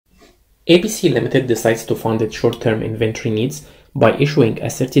ABC Limited decides to fund its short-term inventory needs by issuing a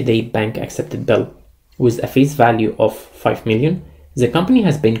 30-day bank accepted bill with a face value of 5 million. The company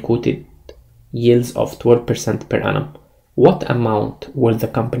has been quoted yields of 12% per annum. What amount will the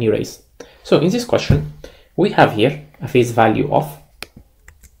company raise? So in this question, we have here a face value of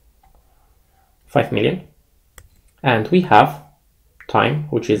 5 million, and we have time,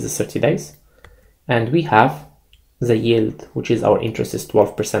 which is the 30 days, and we have the yield, which is our interest, is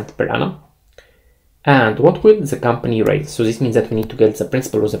 12% per annum. And what will the company raise? So this means that we need to get the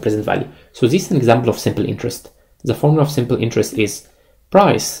principal or the present value. So this is an example of simple interest. The formula of simple interest is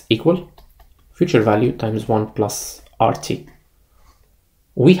price equal future value times 1 plus RT.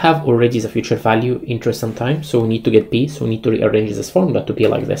 We have already the future value, interest, and time, so we need to get P, so we need to rearrange this formula to be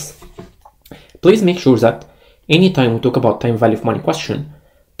like this. Please make sure that anytime we talk about time value of money question,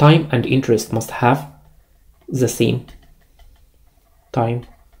 time and interest must have the same time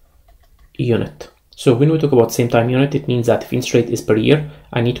unit. So when we talk about same time unit, it means that if interest rate is per year,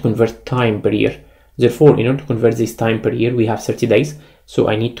 I need to convert time per year. Therefore, in order to convert this time per year, we have 30 days. So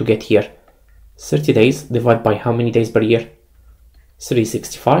I need to get here 30 days divided by how many days per year?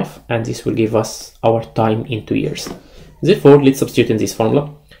 365, and this will give us our time into years. Therefore, let's substitute in this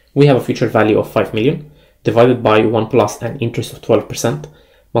formula. We have a future value of 5 million divided by 1 plus an interest of 12%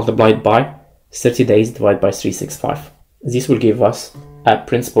 multiplied by 30 days divided by 365. This will give us a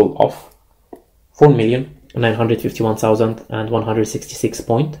principal of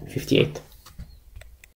 4,951,166.58.